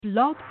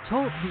Blog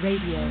Talk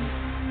Radio.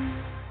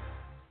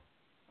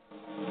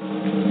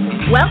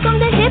 Welcome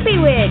to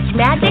Hippie Witch,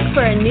 Magic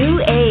for a New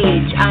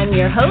Age. I'm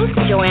your host,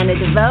 Joanna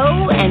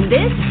DeVoe, and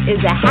this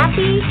is a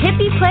happy,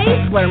 hippie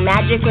place where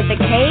magic with a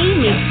K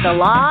meets the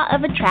law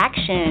of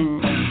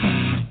attraction.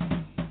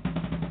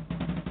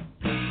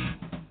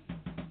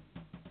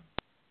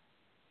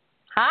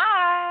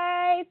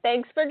 Hi,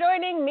 thanks for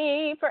joining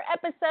me for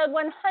episode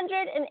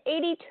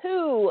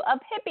 182 of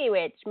Hippie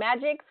Witch,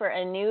 Magic for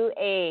a New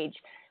Age.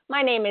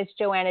 My name is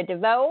Joanna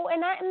DeVoe,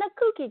 and I am the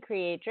kooky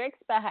creatrix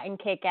behind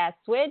Kick-Ass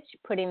Witch,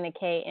 putting the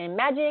K in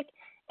magic,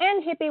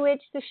 and Hippie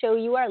Witch, the show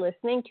you are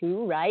listening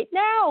to right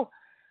now.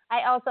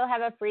 I also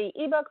have a free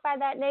ebook by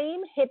that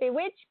name, Hippie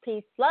Witch,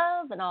 Peace,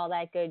 Love, and all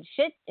that good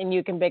shit, and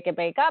you can pick up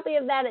a copy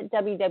of that at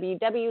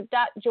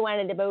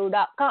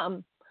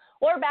www.joannadevoe.com.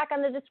 Or back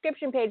on the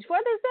description page for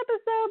this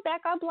episode,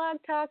 back on Blog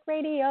Talk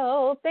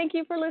Radio. Thank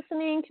you for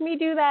listening to me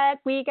do that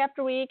week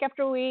after week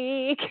after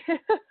week.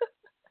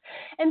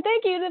 And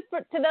thank you to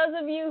those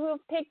of you who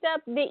have picked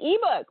up the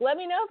ebook. Let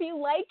me know if you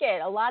like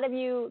it. A lot of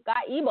you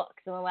got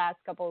ebooks in the last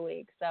couple of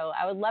weeks. So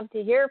I would love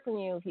to hear from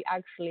you if you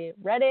actually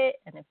read it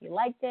and if you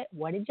liked it.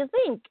 What did you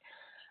think?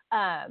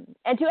 And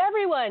to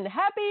everyone,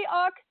 happy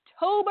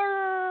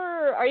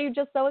October! Are you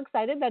just so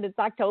excited that it's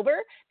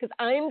October? Because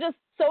I'm just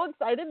so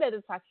excited that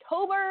it's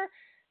October,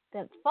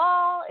 that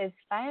fall is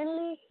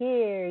finally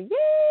here.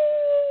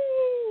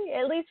 Yay!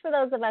 At least for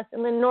those of us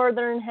in the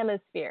Northern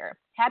Hemisphere.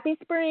 Happy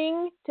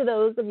spring to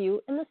those of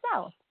you in the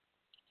South.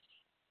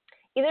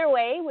 Either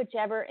way,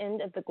 whichever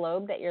end of the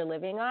globe that you're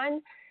living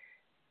on,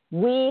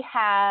 we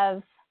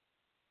have,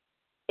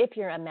 if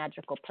you're a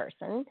magical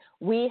person,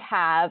 we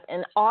have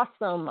an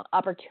awesome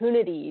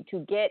opportunity to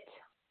get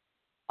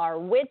our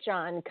witch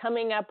on,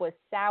 coming up with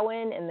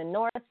Samhain in the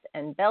north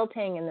and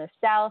Beltane in the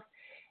south.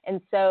 And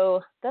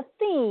so the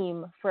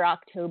theme for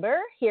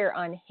October here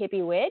on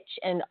Hippie Witch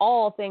and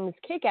all things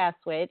Kick-Ass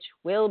Witch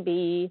will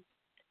be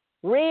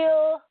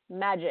real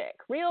magic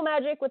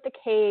with a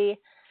K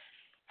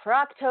for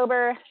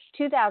October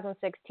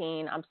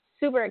 2016. I'm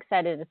super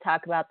excited to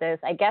talk about this.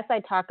 I guess I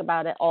talk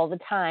about it all the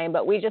time,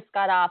 but we just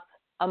got off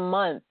a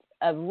month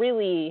of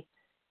really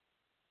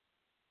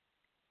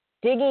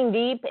digging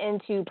deep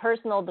into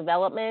personal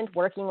development,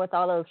 working with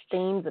all those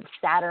themes of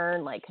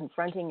Saturn, like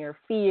confronting your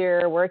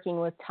fear,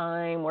 working with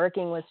time,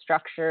 working with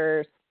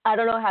structures. I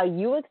don't know how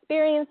you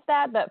experienced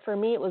that, but for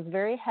me, it was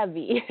very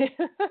heavy.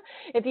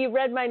 If you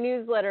read my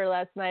newsletter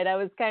last night, I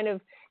was kind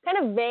of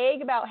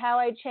vague about how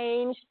I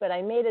changed, but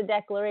I made a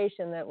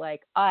declaration that,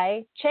 like,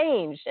 I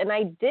changed, and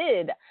I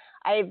did.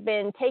 I've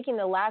been taking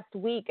the last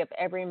week of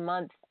every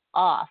month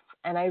off,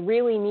 and I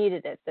really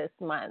needed it this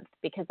month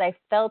because I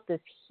felt this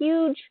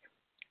huge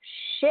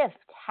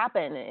shift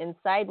happen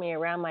inside me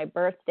around my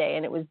birthday,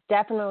 and it was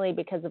definitely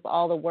because of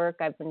all the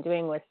work I've been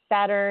doing with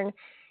Saturn.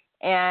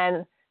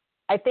 And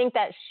I think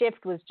that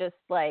shift was just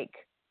like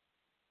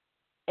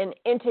an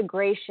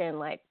integration,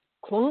 like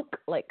clunk,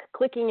 like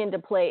clicking into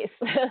place.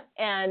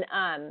 And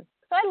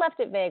so I left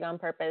it vague on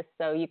purpose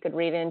so you could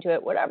read into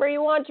it whatever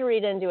you want to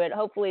read into it.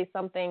 Hopefully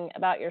something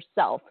about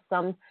yourself,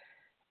 some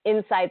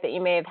insight that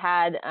you may have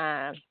had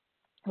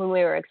when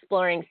we were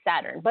exploring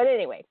Saturn. But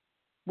anyway,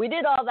 we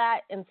did all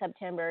that in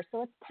September,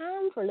 so it's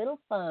time for a little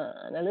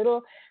fun, a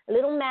little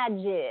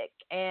magic,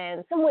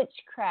 and some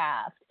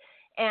witchcraft.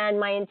 And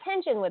my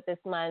intention with this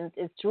month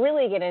is to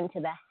really get into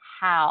the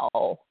how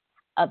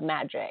of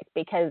magic,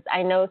 because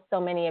I know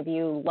so many of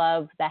you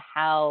love the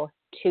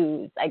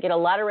how-tos. I get a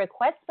lot of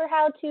requests for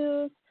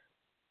how-tos.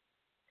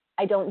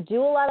 I don't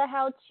do a lot of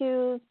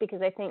how-tos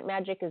because I think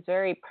magic is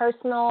very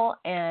personal,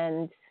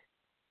 and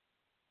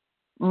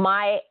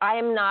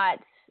I'm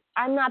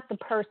not the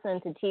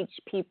person to teach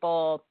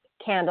people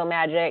candle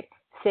magic,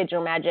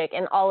 sigil magic,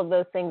 and all of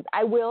those things.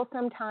 I will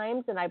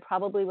sometimes, and I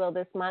probably will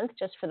this month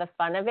just for the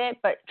fun of it.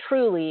 But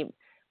truly,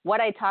 what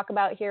I talk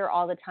about here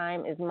all the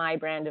time is my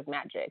brand of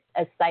magic,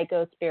 a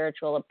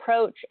psycho-spiritual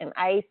approach. And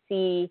I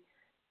see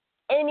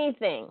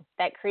anything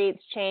that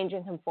creates change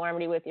and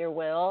conformity with your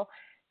will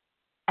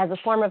as a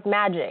form of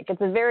magic.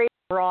 It's a very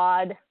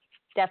broad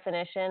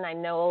definition. I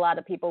know a lot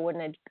of people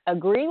wouldn't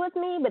agree with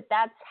me, but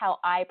that's how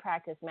I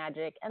practice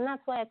magic, and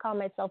that's why I call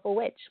myself a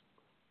witch.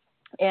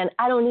 And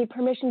I don't need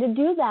permission to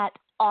do that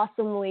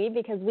awesomely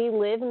because we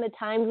live in the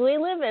times we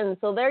live in.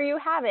 So there you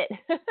have it.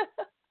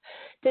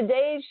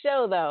 Today's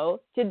show,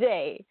 though,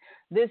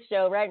 this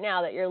show right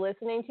now that you're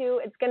listening to,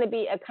 it's going to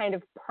be a kind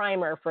of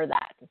primer for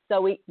that.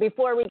 So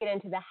before we get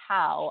into the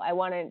how, I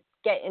want to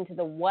get into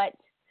the what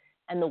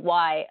and the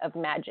why of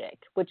magic,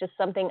 which is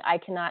something I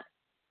cannot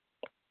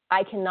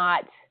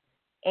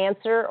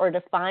answer or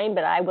define,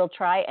 but I will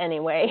try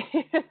anyway.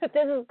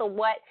 This is the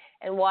what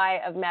and why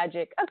of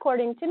magic,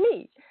 according to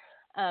me.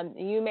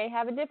 You may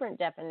have a different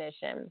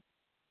definition.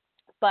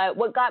 But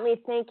what got me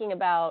thinking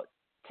about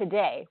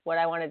today, what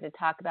I wanted to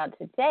talk about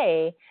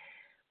today,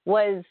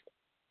 was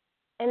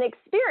an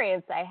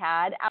experience I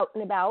had out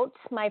and about.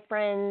 My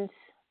friend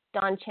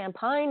Dawn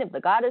Champagne of the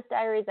Goddess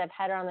Diaries, I've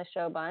had her on the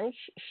show a bunch.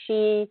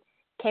 She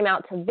came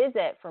out to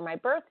visit for my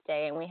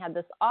birthday, and we had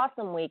this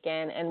awesome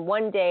weekend. And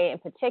one day in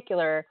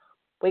particular,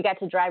 we got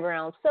to drive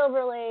around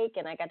Silver Lake,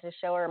 and I got to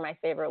show her my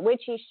favorite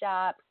witchy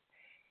shops.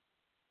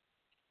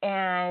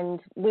 And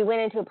we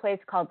went into a place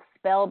called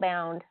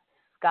Spellbound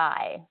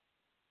Sky.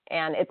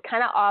 And it's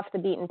kind of off the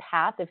beaten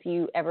path if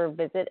you ever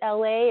visit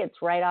LA.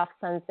 It's right off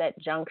Sunset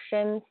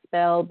Junction,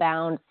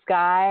 Spellbound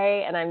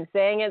Sky. And I'm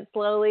saying it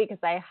slowly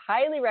because I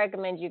highly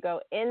recommend you go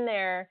in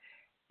there.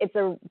 It's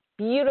a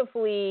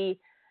beautifully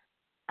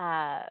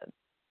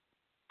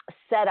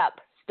set up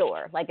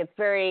store. Like, it's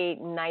very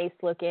nice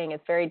looking.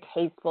 It's very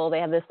tasteful. They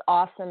have this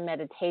awesome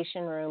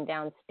meditation room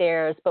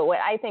downstairs. But what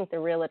I think the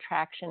real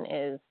attraction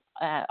is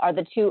are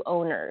the two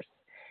owners.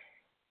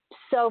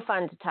 So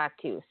fun to talk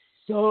to.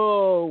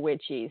 So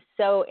witchy.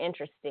 So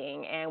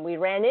interesting. And we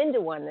ran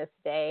into one this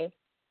day,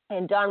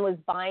 and Dawn was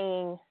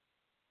buying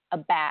a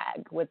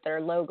bag with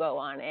their logo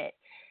on it.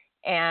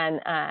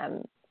 And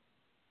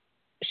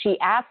she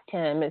asked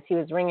him as he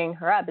was ringing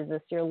her up, "Is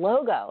this your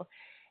logo?"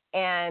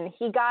 And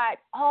he got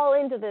all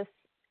into this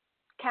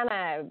kind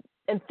of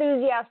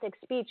enthusiastic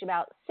speech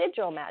about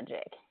sigil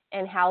magic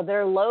and how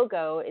their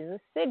logo is a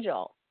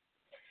sigil.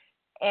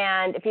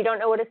 And if you don't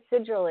know what a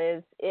sigil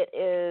is, it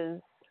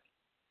is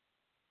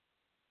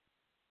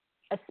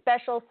a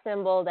special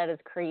symbol that is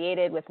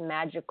created with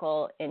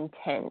magical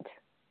intent.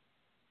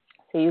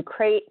 So you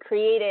create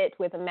it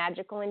with a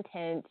magical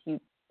intent. You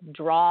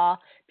draw,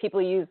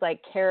 people use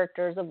like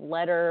characters of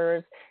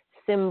letters,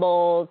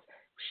 symbols,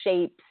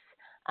 shapes.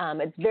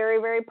 It's very,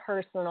 very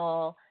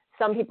personal.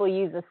 Some people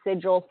use a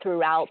sigil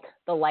throughout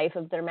the life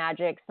of their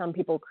magic. Some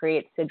people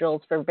create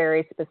sigils for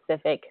very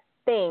specific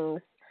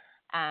things.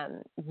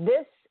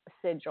 This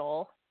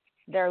sigil,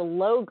 their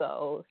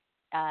logo,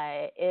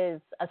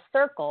 is a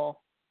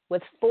circle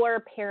with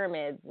 4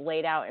 pyramids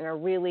laid out in a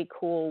really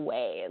cool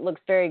way. It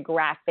looks very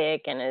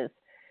graphic and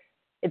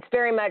it's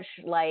very much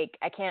like,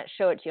 I can't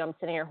show it to you. I'm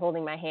sitting here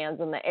holding my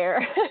hands in the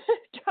air,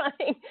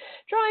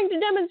 trying to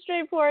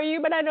demonstrate for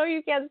you, but I know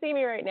you can't see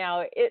me right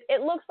now.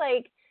 It looks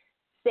like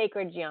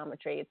sacred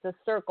geometry. It's a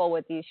circle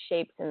with these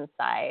shapes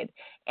inside.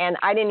 And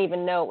I didn't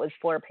even know it was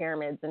 4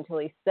 pyramids until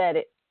he said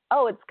it.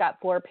 Oh, it's got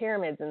 4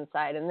 pyramids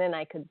inside. And then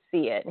I could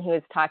see it. And he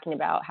was talking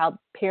about how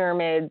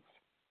pyramids,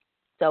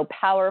 so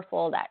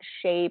powerful, that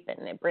shape,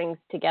 and it brings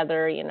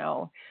together,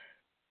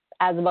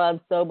 as above,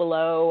 so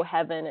below,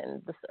 heaven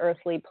and this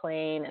earthly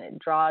plane, and it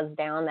draws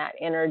down that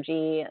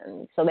energy.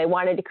 And so they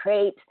wanted to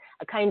create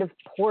a kind of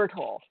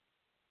portal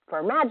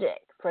for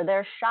magic for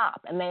their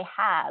shop, and they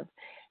have.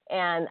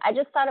 And I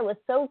just thought it was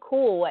so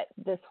cool what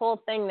this whole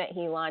thing that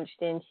he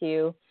launched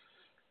into.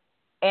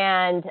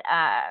 And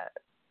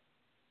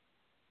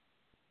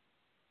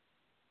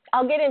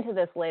I'll get into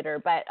this later,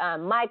 but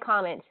my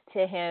comment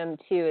to him,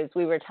 too, is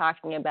we were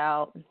talking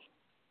about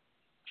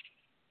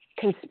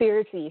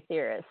conspiracy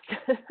theorists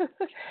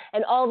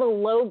and all the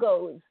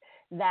logos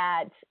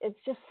that it's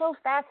just so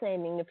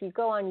fascinating. If you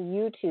go on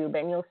YouTube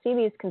and you'll see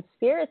these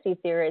conspiracy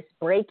theorists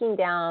breaking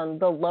down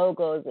the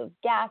logos of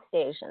gas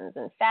stations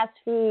and fast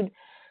food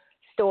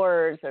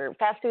stores or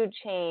fast food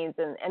chains,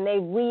 and they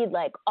read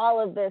like all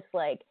of this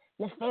like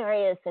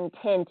nefarious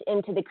intent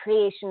into the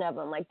creation of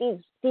them. Like these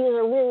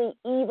are really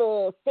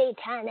evil,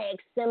 satanic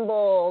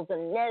symbols,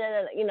 and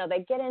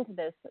they get into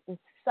this in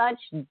such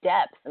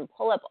depth and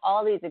pull up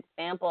all these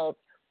examples.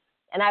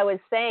 And I was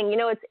saying,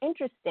 it's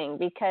interesting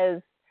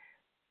because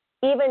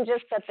even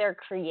just that they're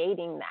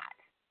creating that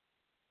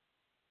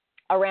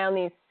around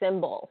these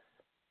symbols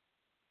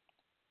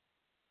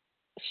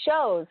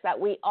shows that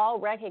we all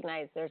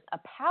recognize there's a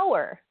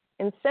power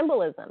in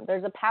symbolism.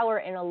 There's a power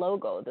in a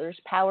logo. There's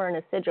power in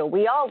a sigil.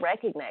 We all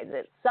recognize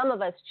it. Some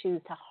of us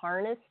choose to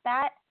harness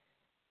that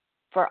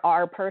for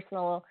our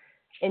personal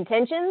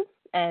intentions,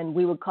 and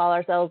we would call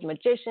ourselves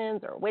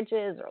magicians or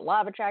witches or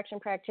law of attraction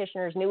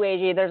practitioners, new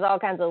agey. There's all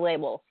kinds of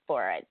labels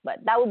for it, but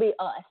that would be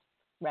us,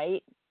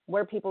 right?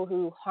 We're people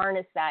who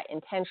harness that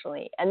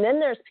intentionally. And then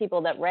there's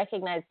people that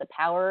recognize the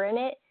power in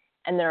it,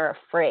 and they're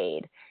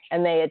afraid,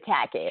 and they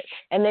attack it,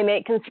 and they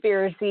make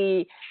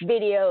conspiracy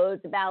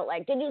videos about,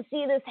 like, did you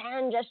see this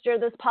hand gesture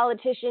this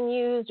politician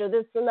used or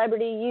this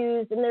celebrity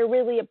used, and they're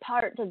really a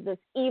part of this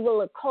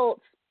evil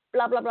occult,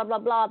 blah, blah, blah, blah,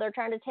 blah. They're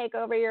trying to take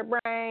over your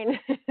brain.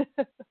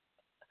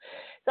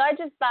 So I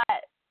just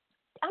thought,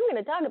 I'm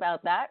going to talk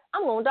about that.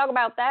 I'm going to talk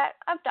about that.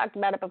 I've talked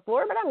about it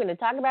before, but I'm going to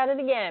talk about it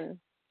again.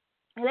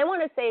 And I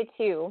want to say,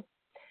 too,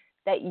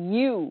 that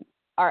you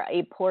are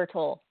a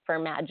portal for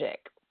magic.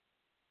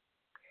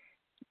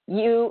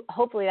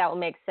 Hopefully that will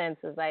make sense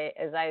as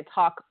I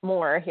talk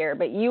more here,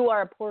 but you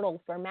are a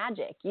portal for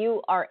magic.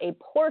 You are a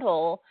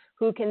portal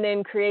who can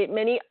then create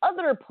many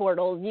other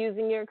portals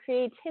using your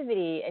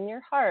creativity and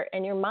your heart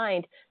and your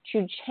mind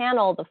to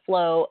channel the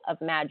flow of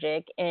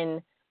magic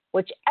in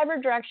whichever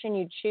direction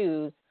you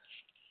choose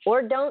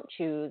or don't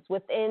choose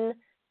within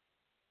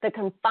the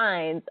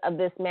confines of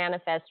this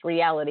manifest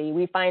reality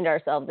we find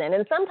ourselves in,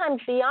 and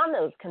sometimes beyond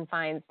those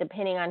confines,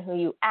 depending on who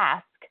you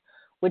ask,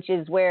 which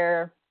is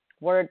where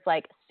words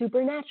like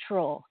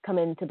supernatural come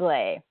into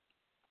play.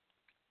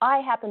 I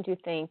happen to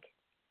think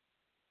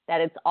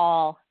that it's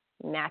all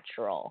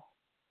natural.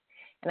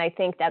 And I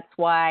think that's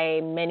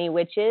why many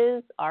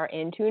witches are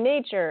into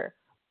nature.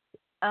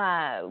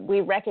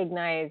 We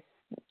recognize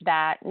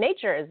that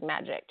nature is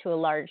magic to a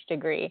large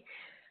degree,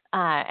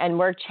 and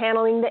we're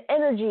channeling the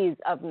energies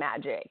of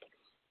magic.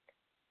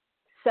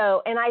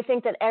 So, and I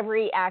think that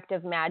every act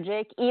of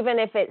magic, even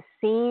if it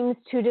seems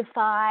to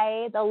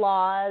defy the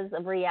laws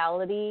of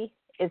reality,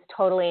 is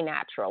totally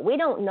natural. We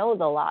don't know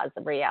the laws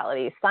of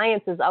reality.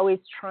 Science is always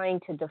trying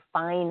to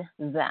define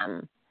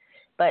them.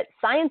 But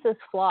science is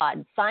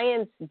flawed.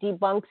 Science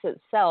debunks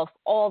itself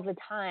all the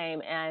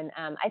time. And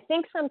I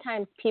think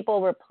sometimes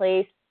people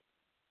replace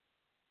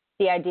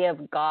the idea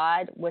of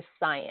God with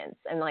science.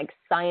 And like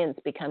science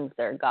becomes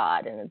their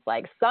God. And it's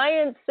like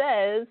science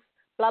says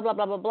blah, blah,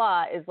 blah, blah,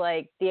 blah is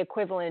like the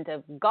equivalent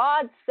of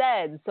God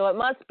said, so it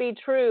must be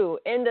true.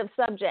 End of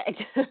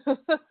subject.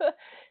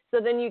 So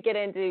then you get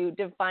into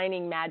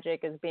defining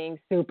magic as being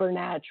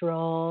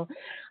supernatural,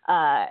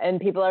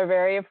 and people are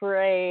very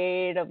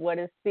afraid of what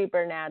is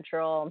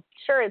supernatural.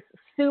 Sure, it's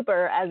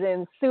super as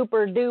in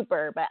super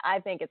duper, but I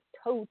think it's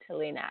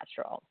totally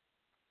natural.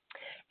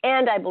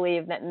 And I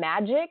believe that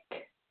magic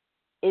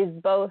is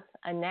both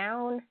a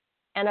noun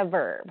and a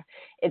verb.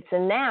 It's a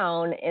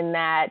noun in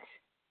that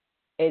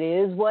it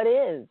is what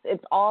is.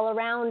 It's all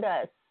around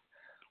us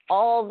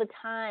all the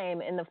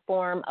time in the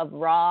form of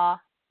raw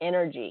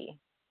energy.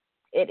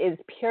 It is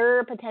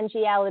pure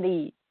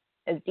potentiality,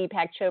 as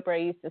Deepak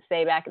Chopra used to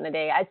say back in the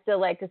day. I still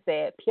like to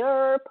say it,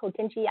 pure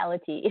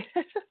potentiality.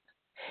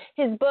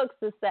 His book,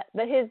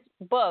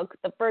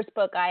 the first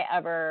book I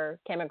ever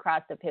came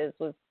across of his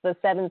was The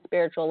 7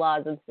 Spiritual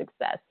Laws of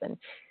Success. And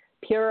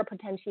pure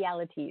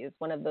potentiality is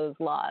one of those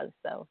laws.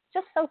 So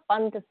just so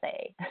fun to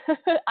say.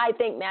 I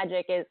think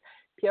magic is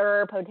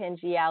pure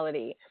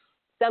potentiality.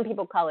 Some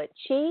people call it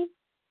chi.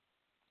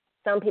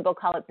 Some people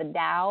call it the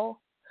Tao.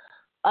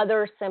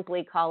 Others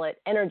simply call it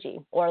energy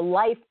or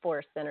life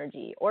force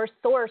energy or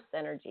source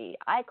energy.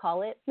 I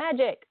call it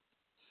magic.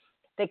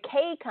 The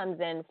K comes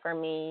in for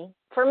me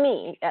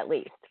at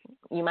least.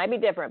 You might be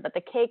different, but the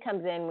K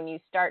comes in when you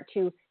start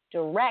to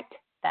direct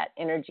that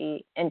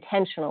energy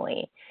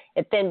intentionally.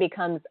 It then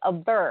becomes a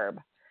verb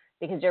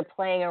because you're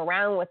playing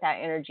around with that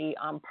energy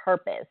on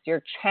purpose.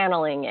 You're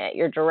channeling it.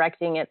 You're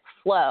directing its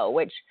flow,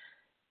 which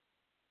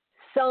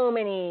so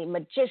many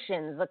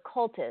magicians,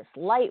 occultists,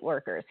 light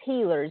workers,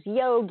 healers,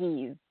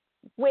 yogis,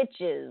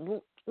 witches,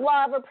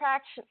 law of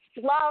practitioners,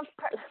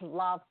 the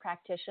law of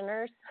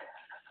practitioners,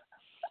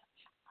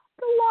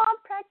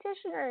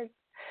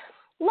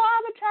 law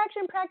of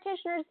attraction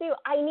practitioners do.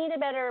 I need a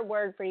better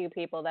word for you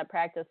people that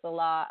practice the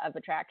law of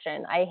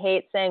attraction. I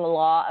hate saying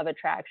law of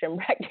attraction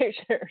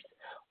practitioners.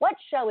 What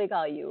shall we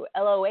call you?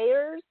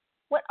 LOAers?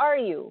 What are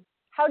you?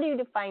 How do you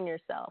define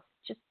yourself?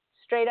 Just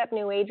straight up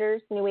New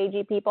Agers, New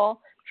Agey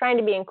people? Trying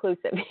to be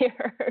inclusive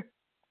here.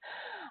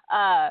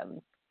 I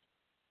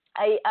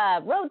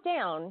wrote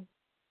down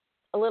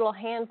a little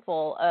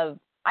handful of,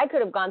 I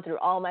could have gone through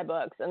all my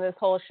books and this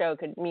whole show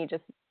could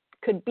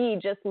be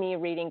just me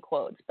reading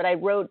quotes, but I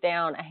wrote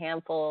down a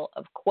handful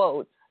of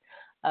quotes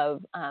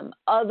of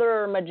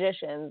other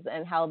magicians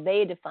and how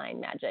they define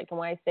magic. And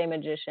when I say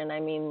magician, I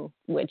mean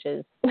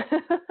witches.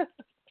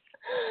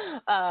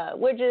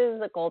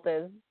 Witches,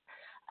 occultists.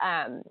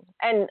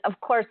 And of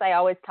course, I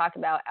always talk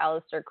about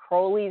Aleister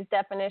Crowley's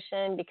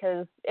definition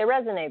because it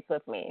resonates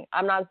with me.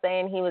 I'm not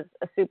saying he was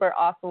a super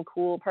awesome,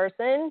 cool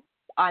person.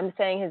 I'm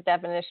saying his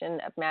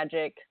definition of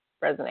magic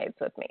resonates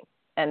with me.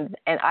 And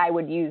I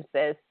would use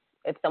this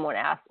if someone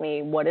asked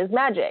me, what is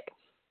magic?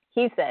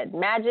 He said,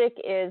 magic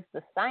is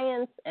the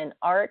science and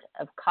art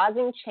of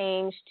causing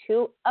change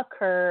to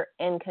occur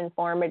in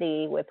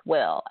conformity with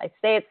will. I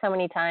say it so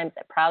many times,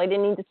 I probably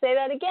didn't need to say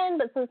that again,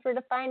 but since we're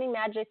defining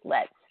magic,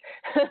 let's.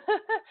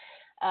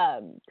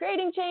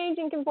 Creating change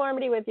in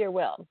conformity with your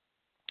will.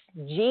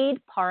 Jeed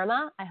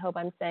Parma, I hope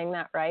I'm saying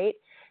that right,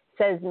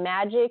 says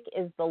magic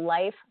is the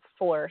life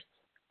force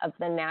of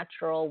the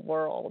natural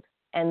world,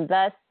 and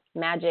thus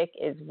magic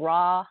is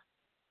raw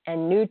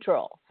and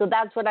neutral. So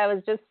that's what I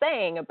was just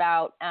saying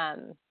about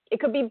it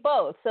could be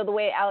both. So the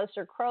way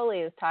Aleister Crowley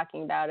is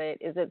talking about it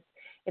is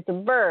it's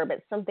a verb,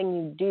 it's something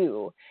you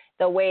do.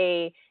 The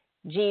way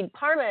Jeed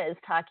Parma is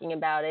talking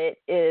about it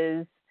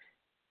is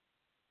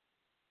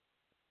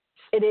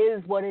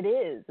what it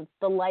is. It's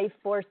the life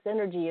force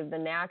energy of the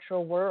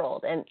natural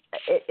world, and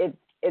it's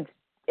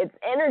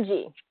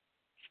energy.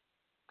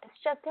 It's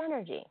just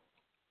energy.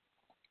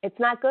 It's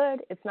not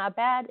good. It's not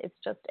bad. It's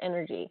just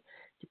energy.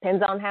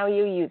 Depends on how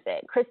you use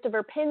it.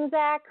 Christopher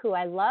Pinzak, who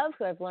I love,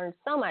 who I've learned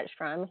so much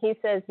from, he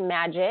says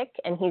magic,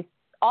 and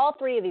all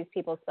three of these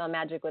people spell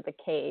magic with a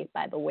K,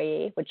 by the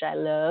way, which I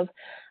love.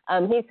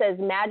 He says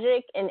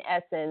magic, in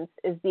essence,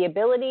 is the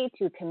ability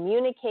to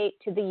communicate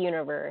to the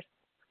universe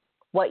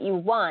what you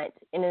want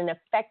in an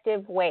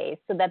effective way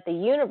so that the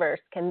universe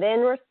can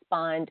then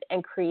respond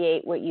and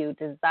create what you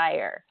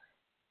desire.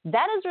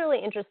 That is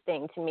really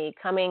interesting to me,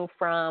 coming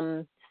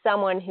from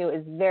someone who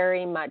is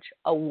very much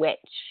a witch,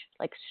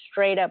 like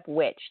straight up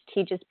witch,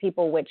 teaches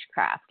people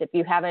witchcraft. If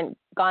you haven't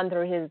gone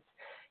through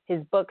his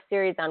his book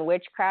series on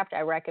witchcraft.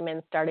 I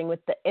recommend starting with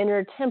The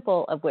Inner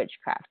Temple of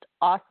Witchcraft.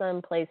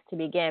 Awesome place to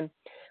begin.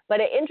 But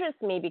it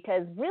interests me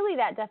because really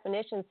that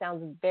definition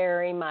sounds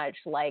very much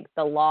like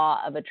the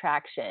law of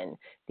attraction,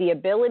 the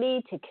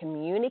ability to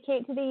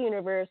communicate to the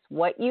universe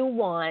what you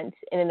want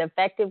in an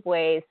effective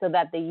way so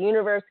that the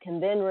universe can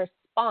then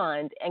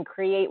respond and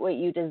create what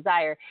you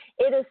desire.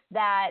 It is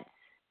that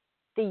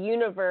the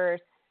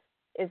universe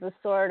is a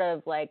sort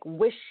of like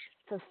wish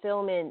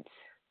fulfillment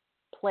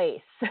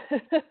place.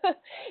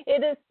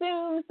 It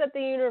assumes that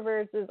the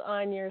universe is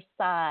on your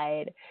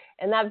side,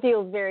 and that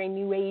feels very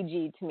new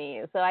agey to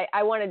me. So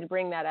I wanted to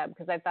bring that up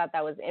because I thought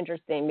that was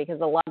interesting,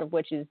 because a lot of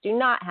witches do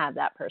not have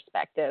that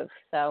perspective.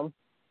 So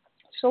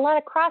there's a lot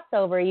of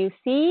crossover. You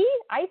see,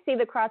 I see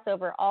the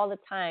crossover all the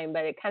time,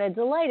 but it kind of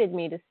delighted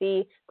me to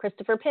see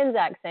Christopher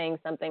Pinzak saying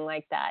something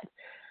like that.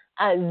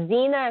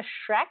 Zena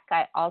Shrek,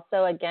 I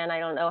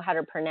don't know how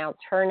to pronounce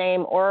her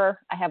name, or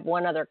I have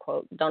one other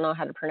quote, don't know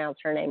how to pronounce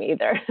her name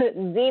either.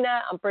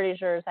 Zena, I'm pretty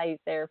sure is how you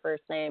say her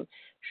first name,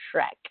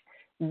 Shrek.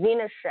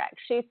 Zena Shrek,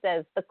 she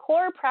says, the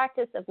core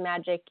practice of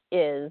magic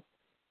is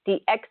the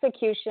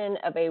execution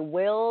of a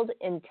willed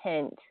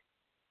intent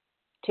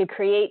to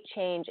create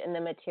change in the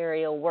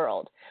material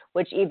world,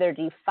 which either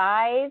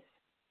defies,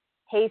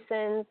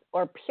 hastens,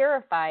 or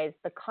purifies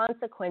the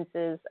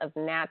consequences of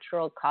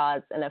natural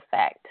cause and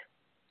effect.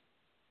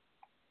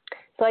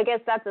 So I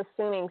guess that's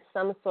assuming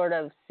some sort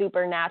of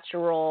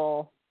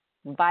supernatural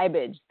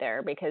vibage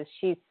there, because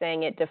she's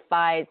saying it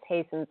defies,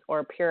 hastens,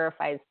 or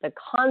purifies the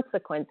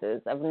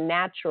consequences of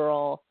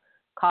natural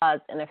cause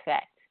and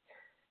effect.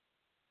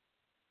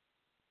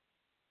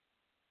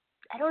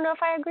 I don't know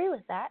if I agree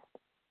with that.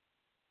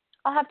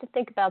 I'll have to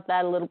think about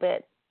that a little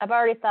bit. I've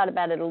already thought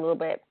about it a little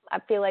bit. I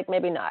feel like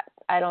maybe not.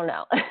 I don't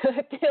know.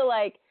 I feel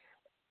like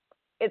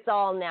it's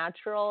all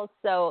natural.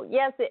 So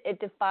yes, it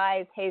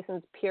defies,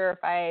 hastens,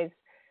 purifies.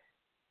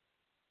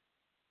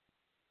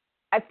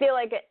 I feel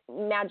like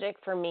magic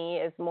for me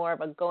is more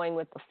of a going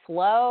with the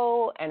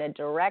flow and a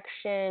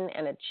direction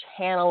and a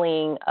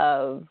channeling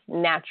of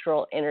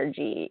natural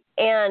energy,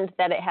 and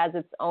that it has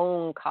its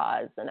own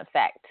cause and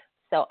effect.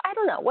 So I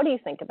don't know. What do you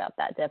think about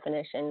that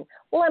definition?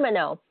 Well, let me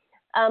know.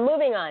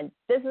 Moving on.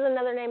 This is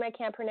another name I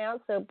can't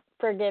pronounce, so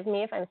forgive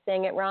me if I'm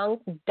saying it wrong.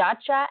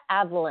 Dacha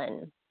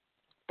Avalon.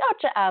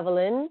 Dacha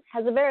Avalon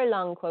has a very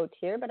long quote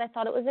here, but I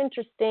thought it was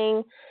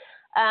interesting.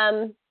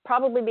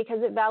 Probably because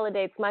it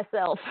validates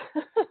myself.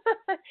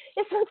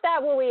 Isn't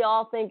that what we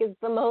all think is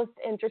the most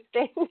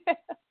interesting?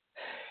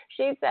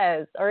 She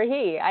says, or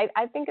he, I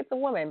think it's a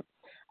woman.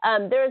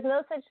 There is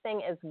no such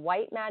thing as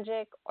white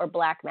magic or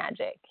black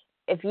magic.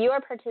 If you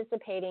are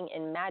participating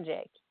in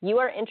magic, you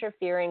are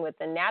interfering with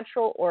the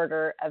natural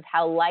order of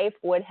how life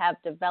would have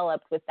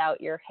developed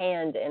without your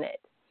hand in it.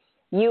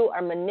 You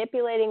are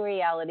manipulating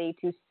reality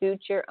to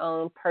suit your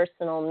own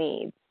personal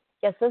needs.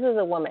 Yes, this is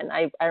a woman.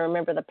 I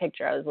remember the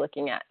picture I was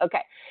looking at.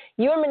 Okay.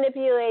 You are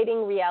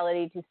manipulating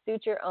reality to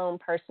suit your own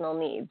personal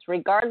needs.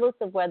 Regardless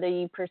of whether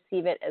you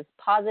perceive it as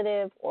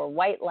positive or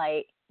white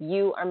light,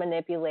 you are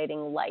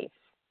manipulating life.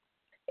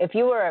 If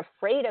you are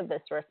afraid of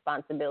this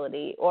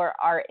responsibility or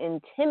are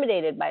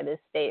intimidated by this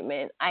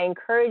statement, I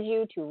encourage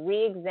you to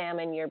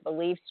re-examine your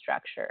belief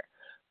structure.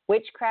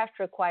 Witchcraft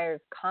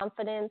requires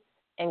confidence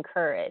and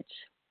courage.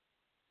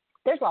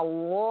 There's a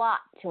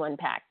lot to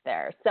unpack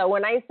there. So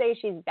when I say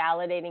she's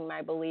validating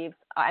my beliefs,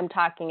 I'm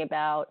talking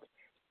about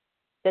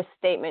this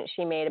statement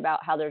she made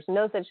about how there's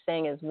no such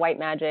thing as white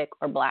magic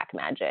or black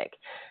magic.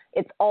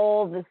 It's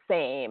all the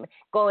same.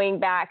 Going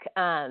back,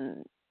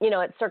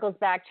 it circles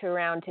back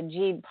around to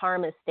Jeed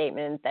Parma's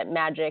statement that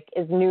magic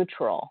is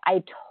neutral.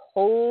 I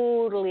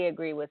totally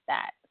agree with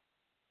that.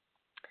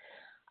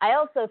 I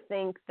also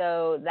think,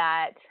 though,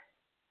 that,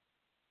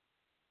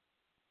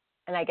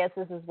 and I guess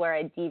this is where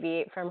I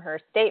deviate from her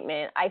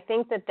statement, I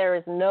think that there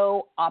is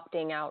no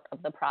opting out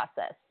of the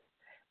process.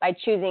 By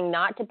choosing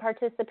not to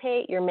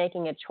participate, you're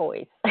making a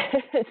choice.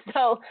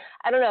 So,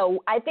 I don't know.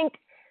 I think,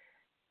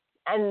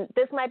 and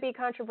this might be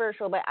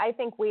controversial, but I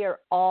think we are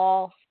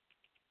all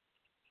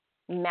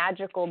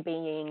magical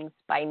beings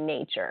by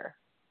nature.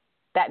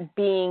 That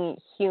being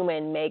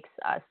human makes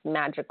us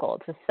magical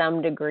to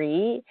some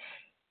degree.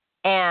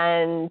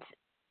 And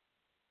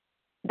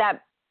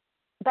that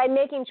by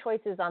making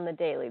choices on the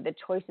daily, the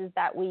choices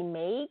that we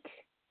make,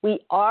 we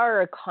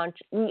are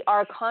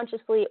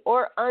consciously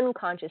or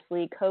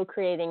unconsciously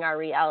co-creating our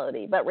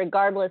reality. But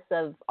regardless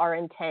of our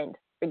intent,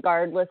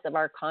 regardless of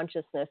our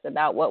consciousness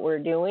about what we're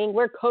doing,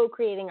 we're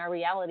co-creating our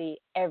reality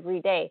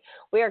every day.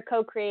 We are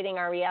co-creating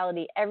our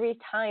reality every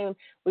time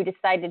we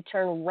decide to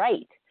turn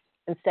right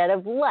instead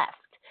of left.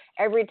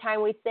 Every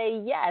time we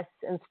say yes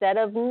instead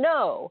of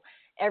no.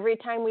 Every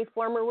time we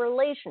form a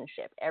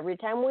relationship, every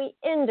time we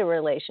end a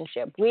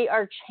relationship, we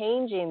are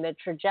changing the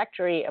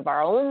trajectory of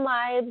our own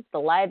lives, the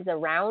lives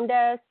around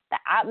us, the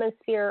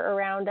atmosphere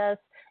around us,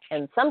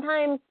 and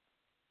sometimes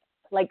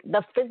like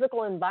the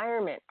physical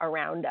environment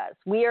around us.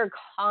 We are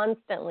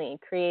constantly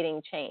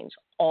creating change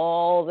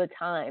all the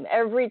time.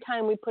 Every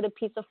time we put a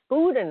piece of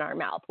food in our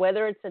mouth,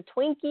 whether it's a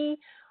Twinkie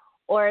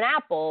or an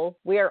apple,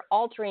 we are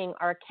altering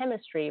our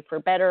chemistry for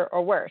better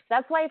or worse.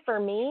 That's why for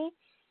me,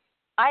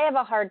 I have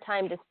a hard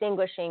time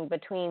distinguishing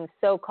between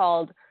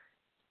so-called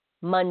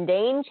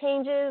mundane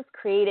changes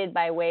created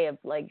by way of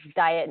like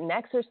diet and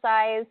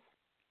exercise,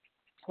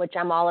 which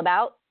I'm all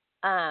about,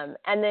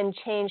 and then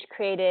change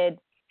created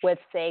with,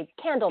 say,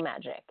 candle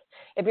magic.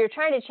 If you're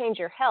trying to change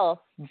your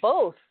health,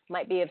 both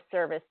might be of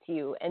service to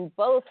you, and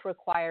both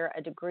require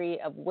a degree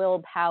of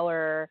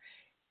willpower,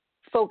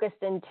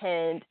 focused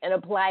intent, and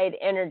applied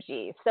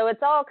energy. So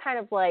it's all kind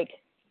of like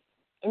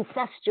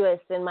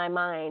incestuous in my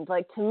mind.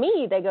 Like, to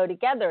me, they go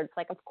together. It's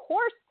like, of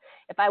course,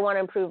 if I want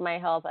to improve my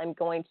health, I'm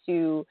going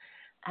to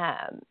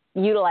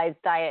utilize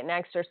diet and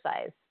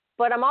exercise.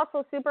 But I'm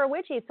also super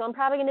witchy, so I'm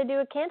probably going to do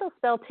a candle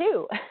spell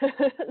too.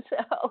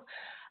 So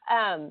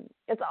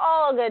it's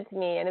all good to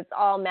me, and it's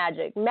all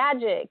magic.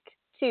 Magic,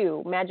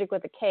 too, magic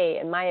with a K,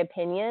 in my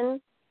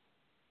opinion.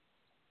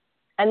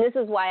 And this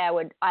is why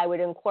I would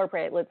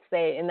incorporate, let's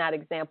say, in that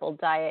example,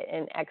 diet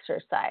and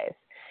exercise.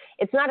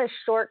 It's not a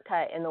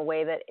shortcut in the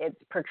way that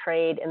it's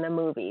portrayed in the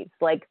movies.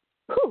 Like,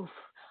 poof,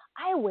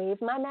 I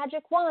wave my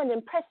magic wand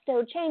and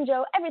presto,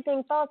 changeo,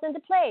 everything falls into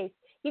place.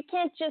 You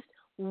can't just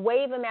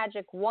wave a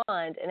magic wand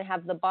and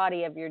have the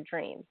body of your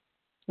dreams.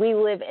 We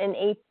live in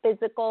a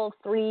physical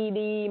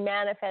 3D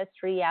manifest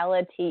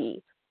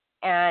reality,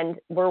 and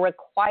we're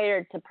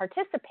required to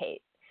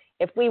participate.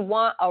 If we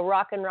want a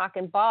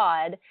rockin'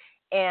 bod,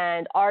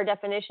 and our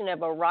definition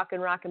of a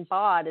rockin'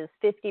 bod is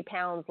 50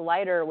 pounds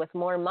lighter with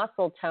more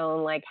muscle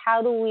tone, like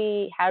how do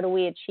we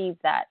achieve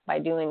that? By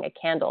doing a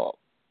candle,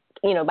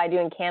 by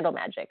doing candle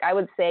magic. I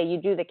would say you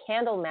do the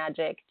candle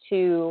magic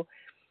to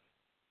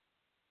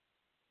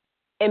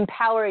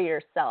empower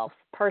yourself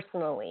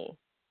personally,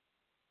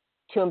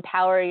 to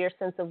empower your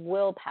sense of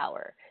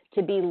willpower,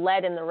 to be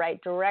led in the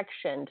right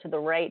direction, to the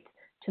right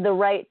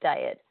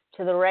diet,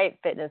 to the right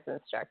fitness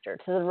instructor,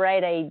 to the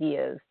right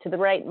ideas, to the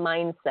right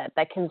mindset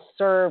that can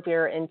serve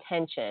your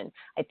intention.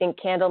 I think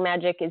candle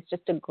magic is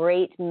just a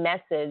great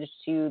message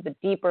to the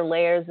deeper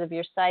layers of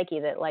your psyche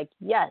that, like,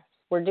 yes,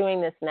 we're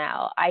doing this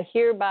now. I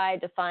hereby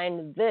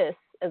define this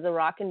as a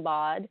rockin'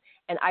 bod,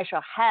 and I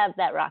shall have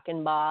that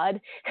rockin' bod,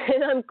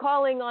 and I'm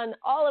calling on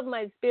all of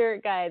my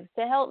spirit guides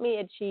to help me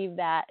achieve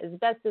that as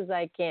best as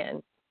I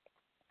can.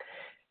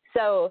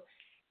 So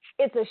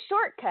it's a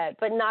shortcut,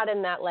 but not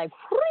in that, like,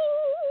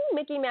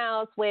 Mickey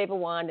Mouse, wave a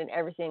wand, and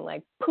everything,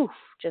 like, poof,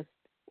 just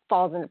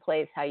falls into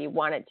place how you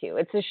want it to.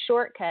 It's a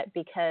shortcut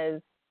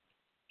because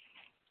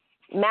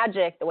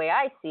magic, the way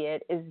I see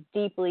it, is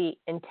deeply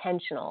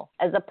intentional.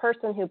 As a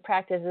person who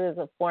practices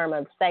a form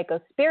of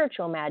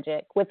psycho-spiritual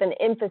magic with an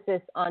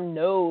emphasis on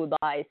know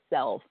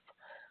thyself,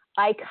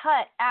 I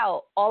cut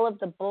out all of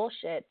the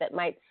bullshit that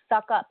might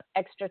suck up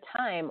extra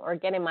time or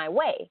get in my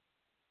way.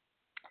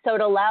 So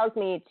it allows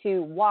me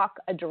to walk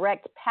a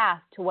direct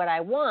path to what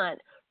I want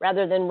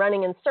rather than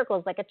running in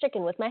circles like a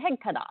chicken with my head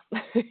cut off.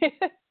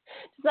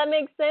 Does that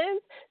make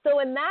sense? So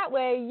in that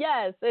way,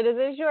 yes, it is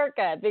a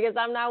shortcut because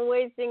I'm not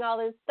wasting all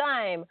this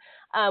time.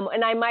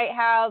 And I might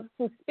have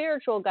some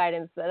spiritual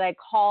guidance that I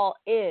call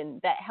in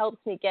that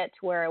helps me get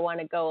to where I want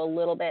to go a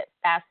little bit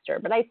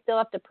faster. But I still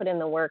have to put in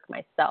the work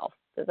myself.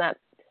 Does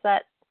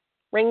that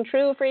ring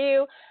true for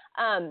you?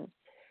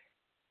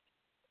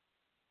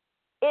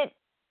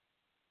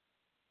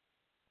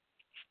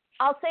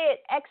 I'll say it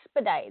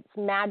expedites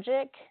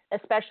magic,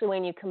 especially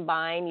when you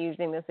combine,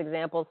 using this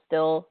example,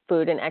 still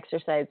food and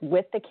exercise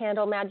with the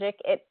candle magic.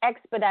 It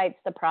expedites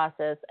the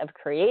process of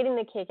creating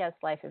the kick-ass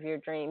life of your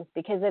dreams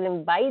because it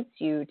invites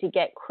you to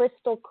get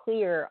crystal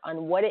clear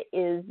on what it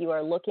is you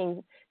are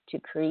looking to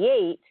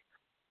create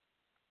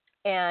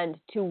and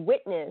to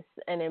witness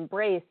and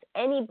embrace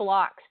any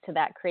blocks to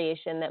that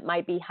creation that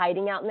might be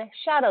hiding out in the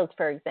shadows,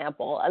 for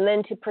example, and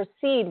then to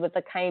proceed with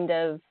a kind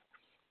of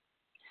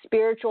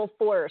spiritual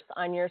force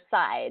on your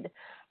side,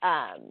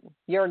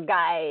 your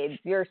guides,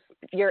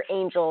 your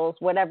angels,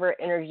 whatever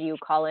energy you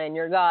call in,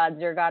 your gods,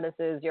 your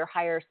goddesses, your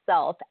higher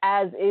self,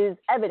 as is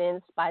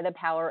evidenced by the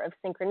power of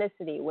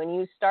synchronicity. When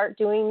you start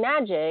doing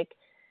magic,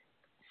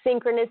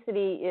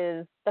 synchronicity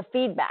is the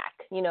feedback.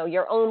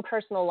 Your own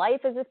personal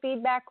life is a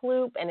feedback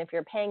loop, and if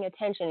you're paying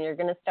attention, you're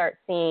going to start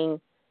seeing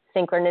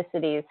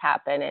synchronicities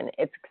happen, and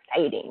it's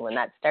exciting when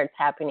that starts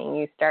happening.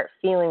 You start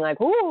feeling like,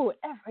 ooh,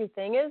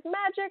 everything is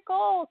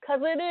magical,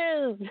 because it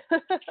is.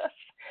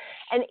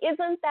 And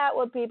isn't that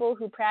what people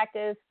who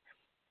practice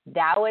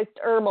Taoist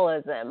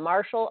herbalism,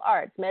 martial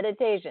arts,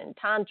 meditation,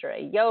 tantra,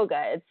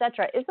 yoga,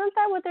 etc., isn't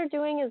that what they're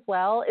doing as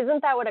well?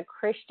 Isn't that what a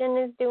Christian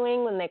is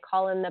doing when they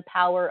call in the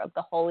power of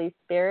the Holy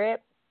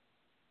Spirit?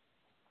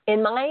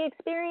 In my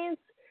experience,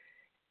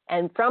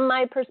 and from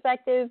my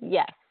perspective,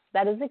 yes.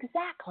 That is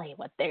exactly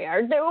what they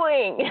are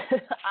doing.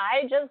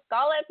 I just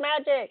call it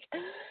magic.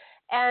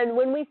 And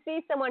when we see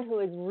someone who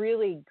is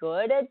really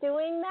good at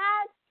doing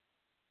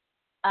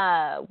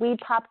that, we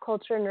pop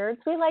culture nerds,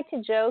 we like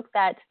to joke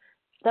that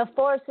the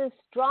force is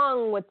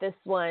strong with this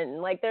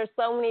one. Like, there's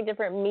so many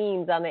different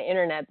memes on the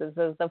internet that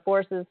says the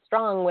force is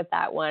strong with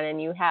that one,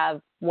 and you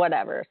have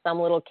whatever,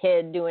 some little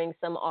kid doing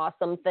some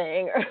awesome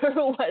thing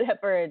or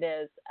whatever it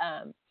is.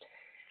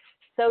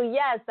 So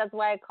yes, that's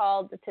why I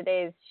called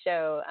today's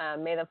show,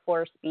 May the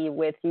Force be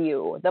with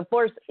you. The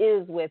Force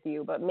is with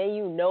you, but may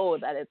you know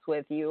that it's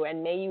with you,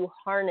 and may you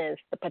harness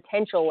the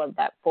potential of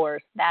that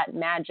Force, that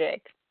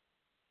magic,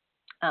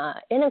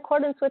 in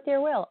accordance with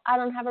your will. I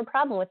don't have a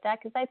problem with that,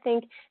 because I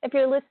think if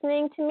you're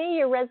listening to me,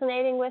 you're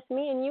resonating with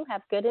me and you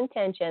have good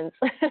intentions.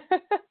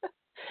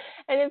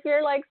 And if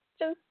you're like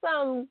just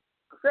some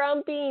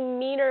grumpy,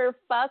 meaner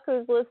fuck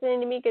who's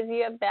listening to me because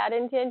you have bad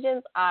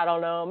intentions, I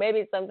don't know.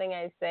 Maybe something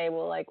I say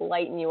will like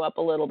lighten you up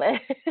a little bit.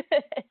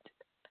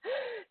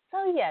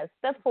 So yes,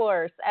 the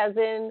Force, as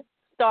in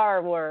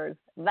Star Wars,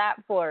 that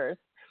Force.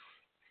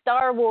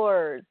 Star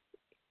Wars.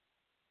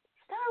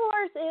 Star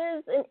Wars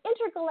is an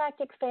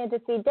intergalactic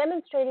fantasy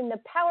demonstrating the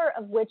power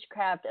of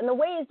witchcraft and the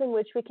ways in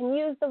which we can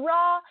use the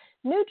raw,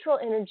 neutral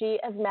energy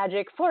of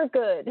magic for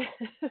good.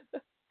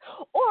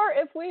 Or,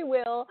 if we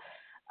will,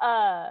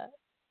 to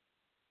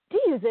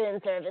use it in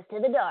service to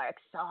the dark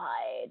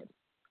side.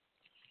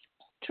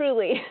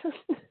 Truly.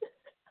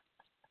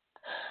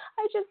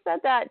 I just said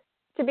that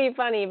to be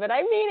funny, but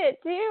I mean it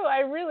too. I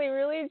really,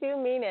 really do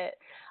mean it.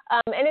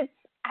 And it's,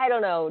 I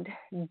don't know,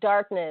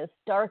 darkness.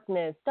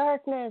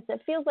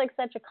 It feels like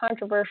such a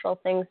controversial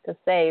thing to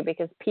say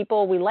because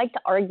people, we like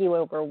to argue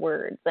over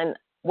words. And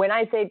when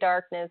I say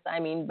darkness, I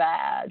mean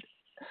bad.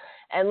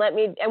 And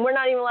we're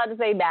not even allowed to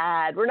say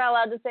bad. We're not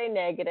allowed to say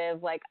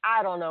negative. Like,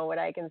 I don't know what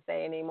I can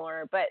say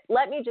anymore. But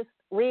let me just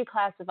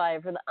reclassify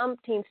for the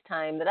umpteenth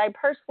time that I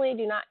personally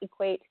do not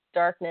equate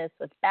darkness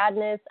with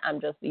badness.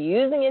 I'm just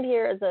using it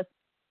here as a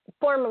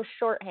form of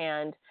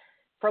shorthand,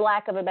 for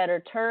lack of a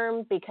better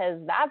term, because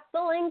that's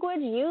the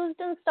language used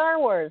in Star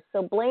Wars.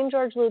 So blame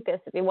George Lucas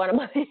if you want to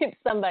blame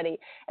somebody.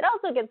 It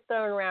also gets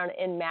thrown around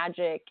in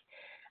magic,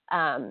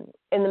 in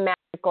the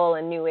magical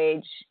and New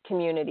Age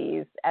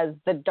communities as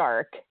the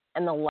dark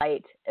and the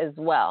light as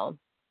well.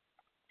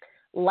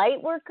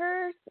 Light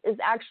workers is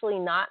actually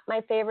not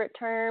my favorite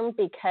term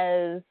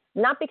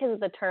not because of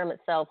the term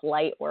itself,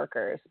 light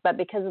workers, but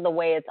because of the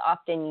way it's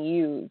often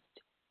used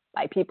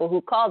by people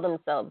who call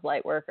themselves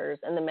light workers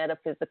in the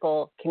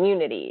metaphysical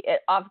community. It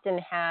often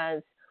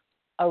has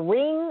a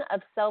ring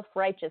of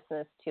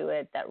self-righteousness to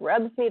it that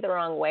rubs me the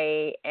wrong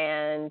way.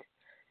 And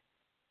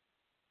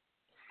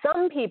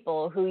some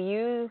people who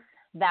use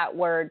that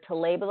word to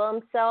label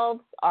themselves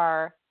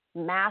are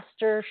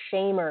master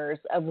shamers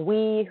of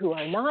we who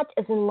are not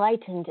as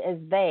enlightened as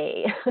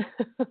they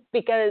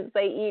because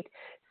they eat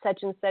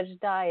such and such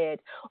diet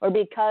or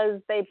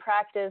because they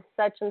practice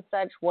such and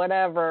such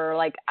whatever.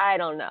 Like, I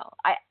don't know.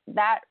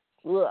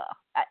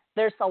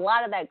 There's a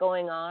lot of that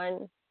going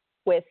on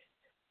with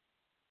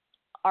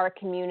our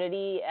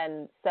community,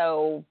 and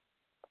so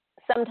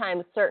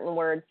sometimes certain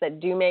words that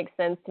do make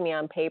sense to me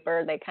on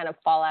paper, they kind of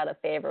fall out of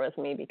favor with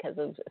me because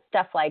of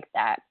stuff like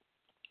that.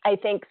 I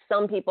think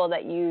some people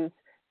that use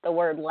the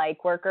word light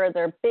worker,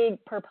 they're big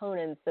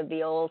proponents of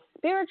the old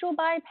spiritual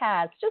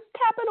bypass. Just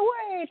tap it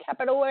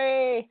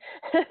away.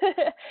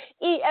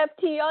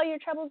 EFT, all your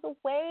troubles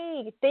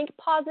away. Think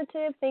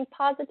positive,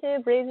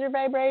 raise your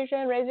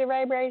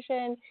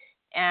vibration.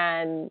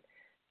 And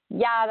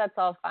yeah, that's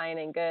all fine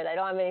and good. I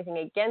don't have anything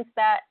against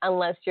that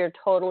unless you're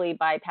totally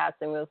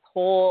bypassing this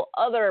whole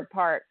other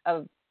part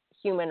of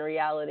human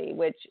reality,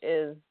 which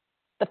is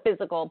the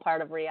physical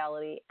part of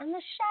reality, and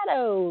the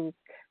shadows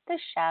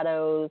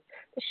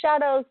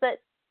that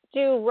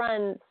do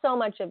run so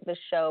much of the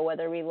show,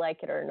 whether we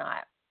like it or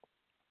not.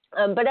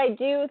 But I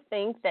do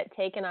think that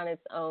taken on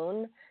its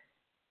own,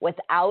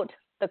 without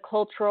the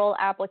cultural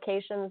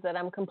applications that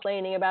I'm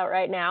complaining about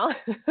right now,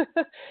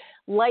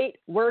 light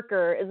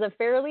worker is a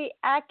fairly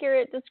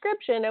accurate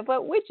description of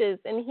what witches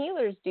and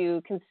healers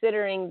do,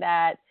 considering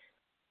that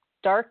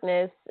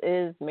darkness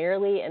is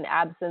merely an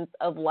absence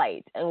of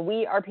light. And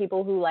we are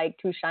people who like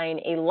to shine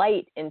a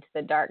light into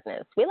the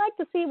darkness. We like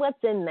to see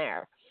what's in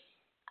there.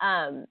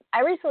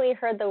 I recently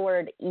heard the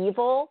word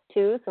evil,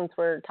 too, since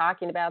we're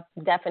talking about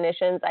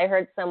definitions. I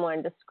heard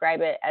someone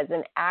describe it as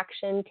an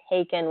action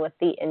taken with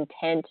the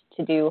intent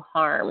to do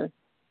harm.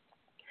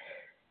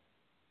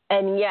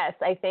 And yes,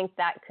 I think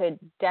that could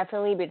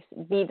definitely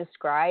be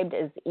described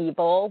as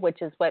evil,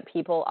 which is what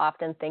people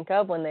often think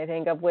of when they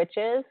think of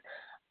witches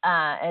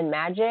and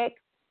magic.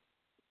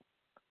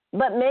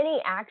 But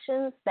many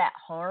actions that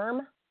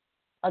harm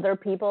other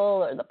people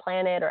or the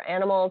planet or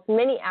animals,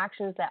 many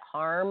actions that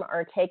harm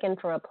are taken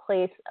from a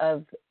place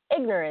of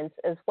ignorance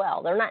as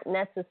well. They're not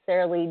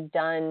necessarily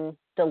done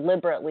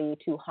deliberately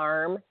to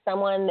harm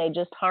someone. They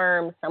just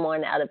harm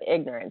someone out of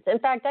ignorance. In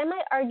fact, I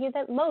might argue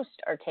that most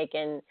are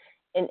taken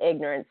in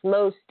ignorance,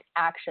 most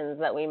actions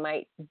that we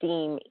might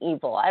deem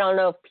evil. I don't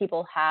know if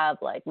people have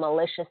like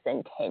malicious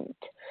intent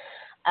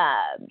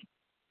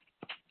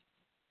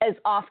as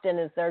often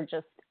as they're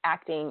just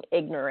acting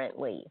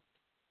ignorantly.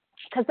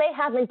 Because they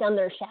haven't done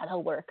their shadow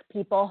work,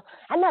 people.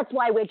 And that's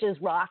why witches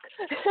rock.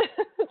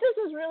 This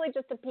is really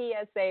just a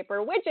PSA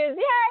for witches.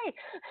 Yay!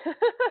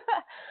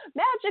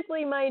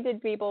 Magically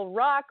minded people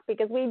rock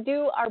because we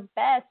do our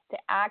best to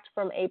act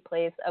from a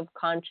place of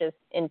conscious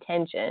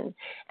intention.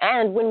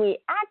 And when we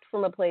act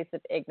from a place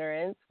of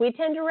ignorance, we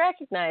tend to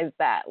recognize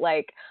that.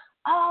 Like,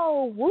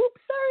 oh,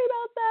 whoops, sorry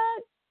about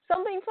that.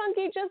 Something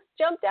funky just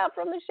jumped out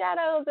from the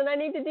shadows and I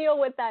need to deal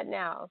with that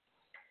now.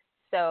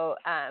 So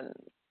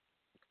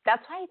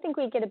that's why I think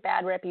we get a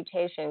bad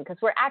reputation, because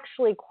we're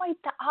actually quite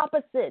the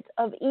opposite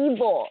of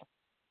evil.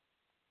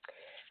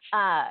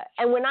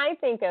 And when I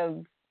think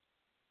of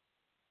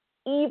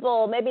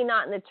evil, maybe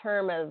not in the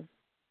term of,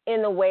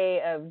 in the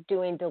way of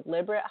doing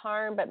deliberate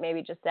harm, but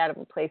maybe just out of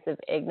a place of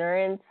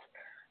ignorance.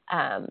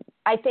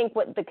 I think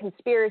what the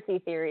conspiracy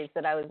theories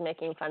that I was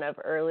making fun of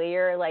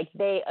earlier, like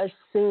they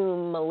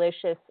assume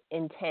malicious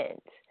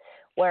intent,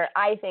 where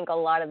I think a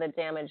lot of the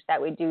damage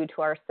that we do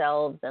to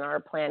ourselves and our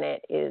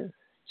planet is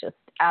just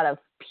out of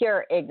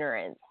pure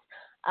ignorance.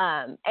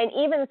 And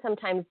even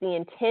sometimes the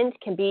intent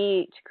can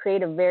be to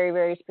create a very,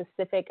 very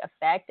specific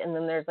effect. And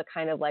then there's a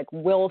kind of like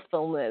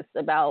willfulness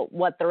about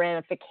what the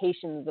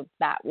ramifications of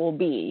that will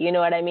be. You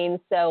know what I mean?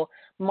 So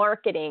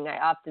marketing, I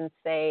often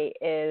say,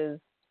 is,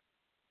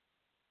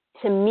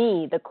 to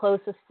me, the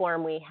closest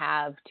form we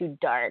have to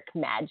dark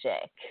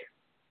magic,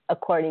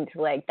 according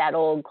to like that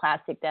old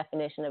classic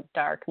definition of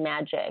dark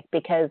magic,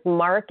 because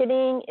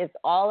marketing is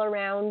all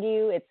around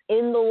you. It's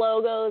in the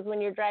logos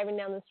when you're driving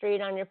down the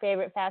street on your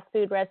favorite fast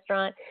food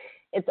restaurant.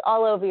 It's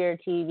all over your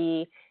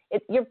TV.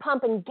 You're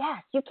pumping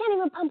gas. You can't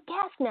even pump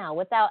gas now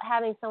without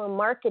having someone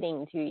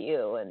marketing to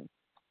you. And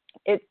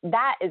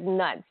that is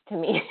nuts to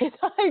me.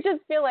 I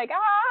just feel like,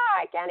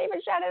 I can't even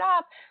shut it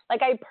off.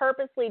 Like I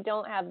purposely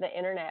don't have the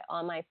internet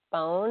on my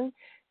phone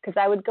because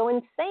I would go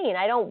insane.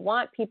 I don't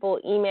want people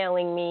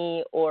emailing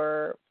me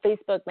or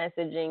Facebook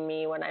messaging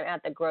me when I'm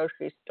at the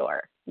grocery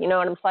store. You know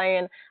what I'm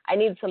saying? I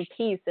need some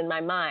peace in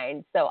my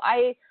mind. So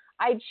I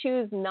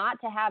choose not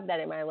to have that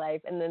in my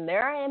life. And then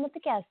there I am at the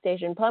gas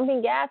station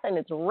pumping gas, and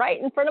it's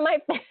right in front of my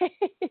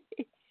face.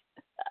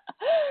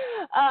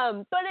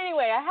 But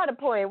anyway, I had a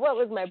point. What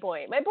was my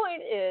point? My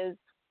point is,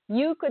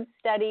 you could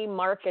study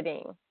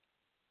marketing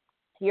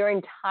your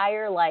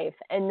entire life,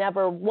 and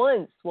never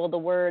once will the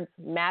words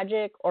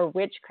magic or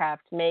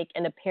witchcraft make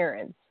an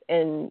appearance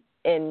in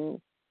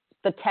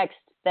the text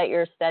that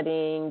you're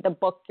studying, the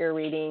book you're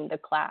reading, the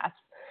class.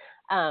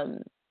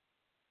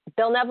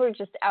 They'll never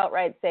just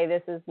outright say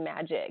this is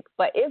magic.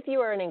 But if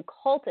you are an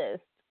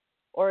occultist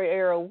or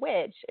you're a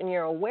witch and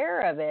you're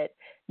aware of it,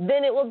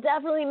 then it will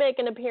definitely make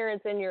an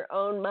appearance in your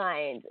own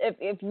mind.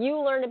 If you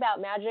learn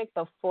about magic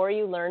before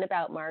you learn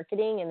about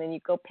marketing, and then you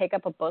go pick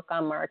up a book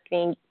on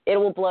marketing, it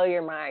will blow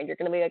your mind. You're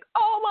going to be like,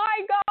 oh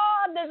my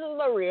God, this is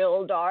the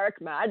real dark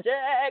magic.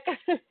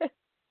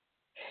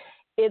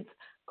 It's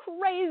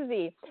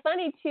crazy. It's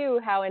funny too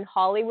how in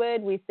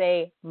Hollywood we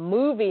say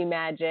movie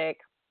magic,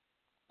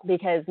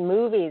 because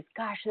movies,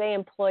 gosh, they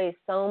employ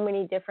so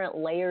many different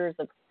layers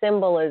of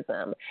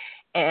symbolism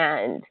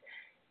and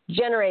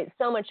generate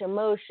so much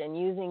emotion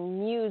using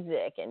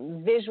music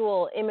and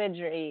visual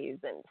imageries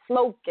and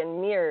smoke and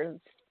mirrors.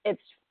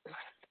 It's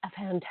a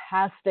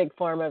fantastic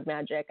form of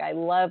magic. I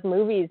love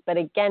movies, but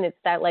again, it's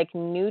that like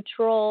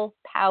neutral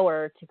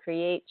power to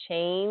create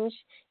change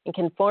in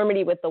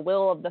conformity with the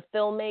will of the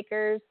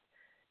filmmakers,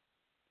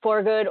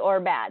 for good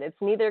or bad. It's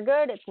neither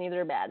good, it's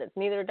neither bad. It's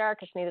neither dark,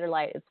 it's neither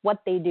light. It's what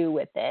they do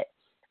with it.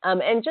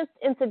 And just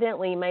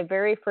incidentally, my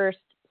very first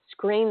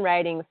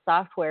screenwriting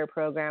software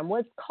program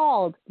was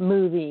called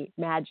Movie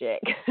Magic.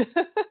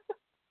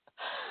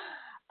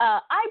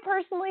 I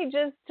personally,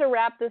 just to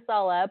wrap this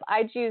all up,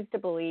 I choose to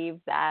believe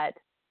that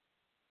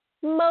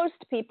most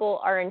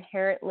people are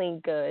inherently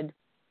good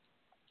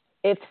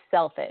if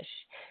selfish.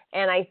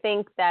 And I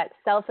think that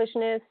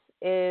selfishness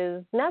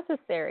is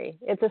necessary.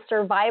 It's a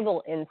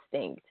survival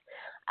instinct.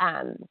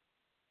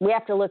 We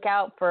have to look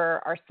out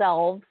for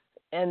ourselves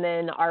and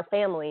then our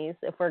families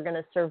if we're going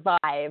to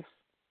survive,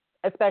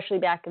 especially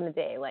back in the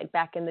day, like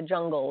back in the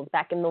jungles,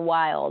 back in the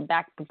wild,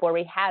 back before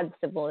we had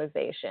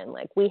civilization.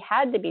 Like we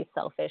had to be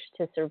selfish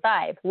to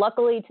survive.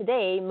 Luckily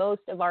today,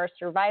 most of our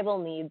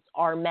survival needs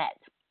are met.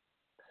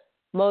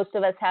 Most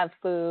of us have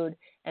food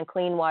and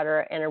clean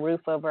water and a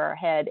roof over our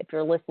head if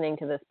you're listening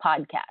to this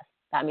podcast.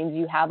 That means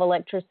you have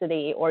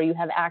electricity or you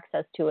have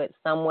access to it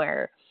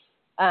somewhere.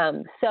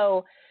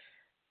 So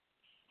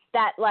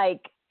that, like,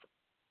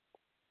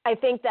 I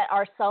think that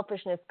our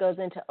selfishness goes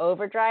into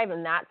overdrive,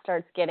 and that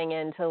starts getting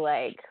into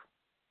like,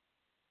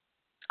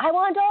 I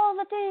want all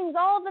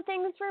the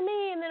things for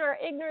me. And then our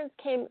ignorance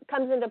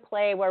comes into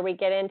play where we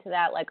get into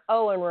that like,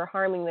 oh, and we're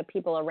harming the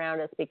people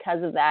around us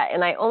because of that.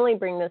 And I only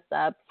bring this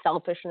up,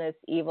 selfishness,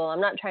 evil. I'm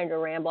not trying to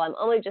ramble. I'm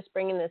only just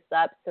bringing this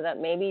up so that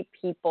maybe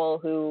people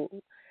who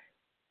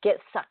get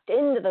sucked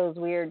into those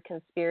weird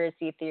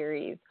conspiracy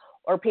theories,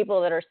 or people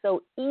that are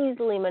so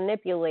easily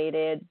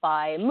manipulated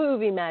by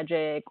movie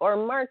magic or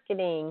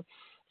marketing,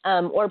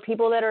 or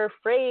people that are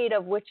afraid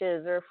of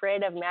witches or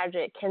afraid of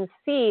magic, can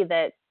see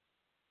that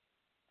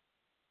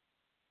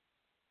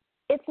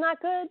it's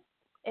not good,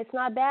 it's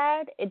not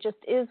bad, it just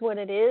is what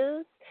it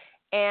is.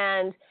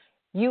 And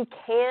you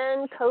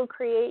can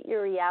co-create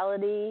your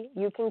reality.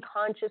 You can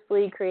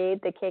consciously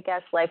create the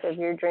kick-ass life of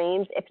your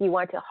dreams if you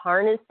want to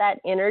harness that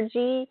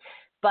energy.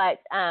 But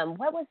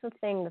what was the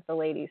thing that the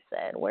lady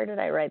said? Where did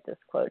I write this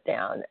quote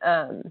down?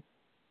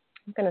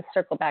 I'm going to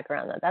circle back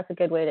around that. That's a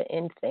good way to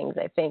end things,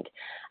 I think.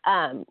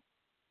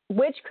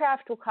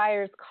 Witchcraft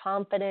requires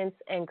confidence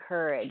and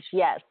courage.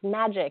 Yes,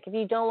 magic. If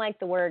you don't like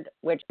the word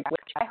witchcraft,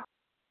 I hope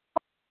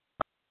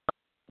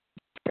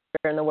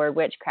in the word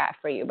witchcraft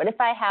for you. But if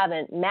I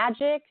haven't,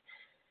 magic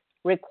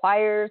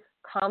requires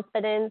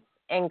confidence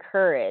and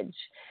courage.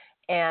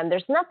 And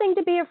there's nothing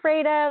to be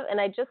afraid of.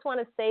 And I just want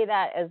to say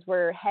that as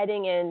we're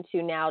heading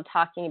into now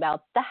talking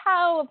about the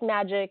how of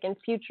magic and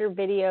future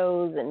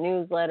videos and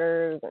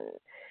newsletters and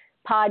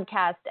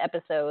podcast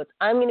episodes,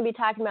 I'm going to be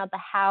talking about the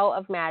how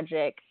of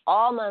magic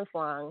all month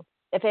long.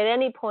 If at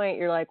any point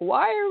you're like,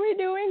 why are we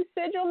doing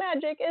sigil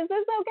magic? Is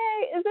this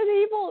okay? Is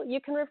it evil?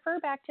 You can refer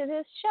back to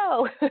this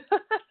show.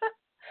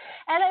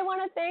 And I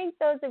want to thank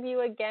those of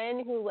you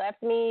again who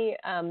left me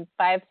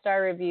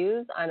 5-star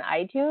reviews on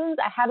iTunes.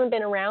 I haven't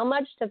been around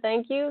much to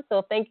thank you,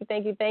 so thank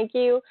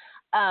you.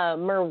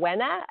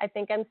 Merwena, I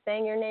think I'm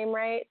saying your name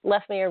right,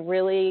 left me a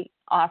really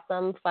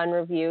awesome, fun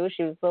review.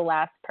 She was the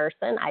last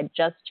person. I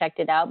just checked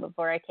it out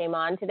before I came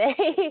on today,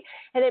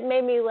 and it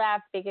made me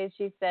laugh because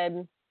she said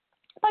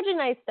a bunch of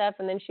nice stuff,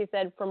 and then she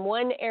said, from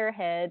one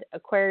airhead,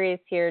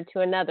 Aquarius here, to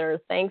another,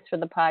 thanks for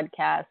the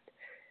podcast.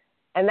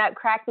 And that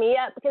cracked me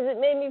up because it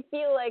made me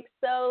feel like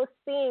so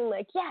seen,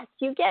 like, yes,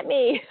 you get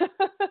me.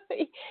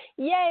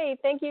 Yay.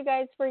 Thank you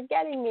guys for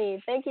getting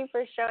me. Thank you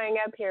for showing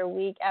up here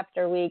week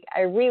after week. I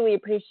really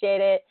appreciate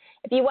it.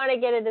 If you want to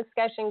get a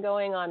discussion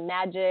going on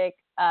magic,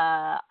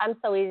 I'm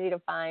so easy to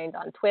find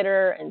on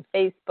Twitter and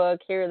Facebook,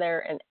 here, there,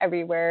 and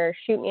everywhere.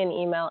 Shoot me an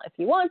email if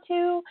you want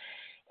to.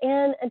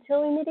 And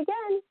until we meet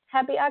again,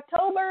 happy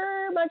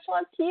October. Much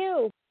love to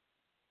you.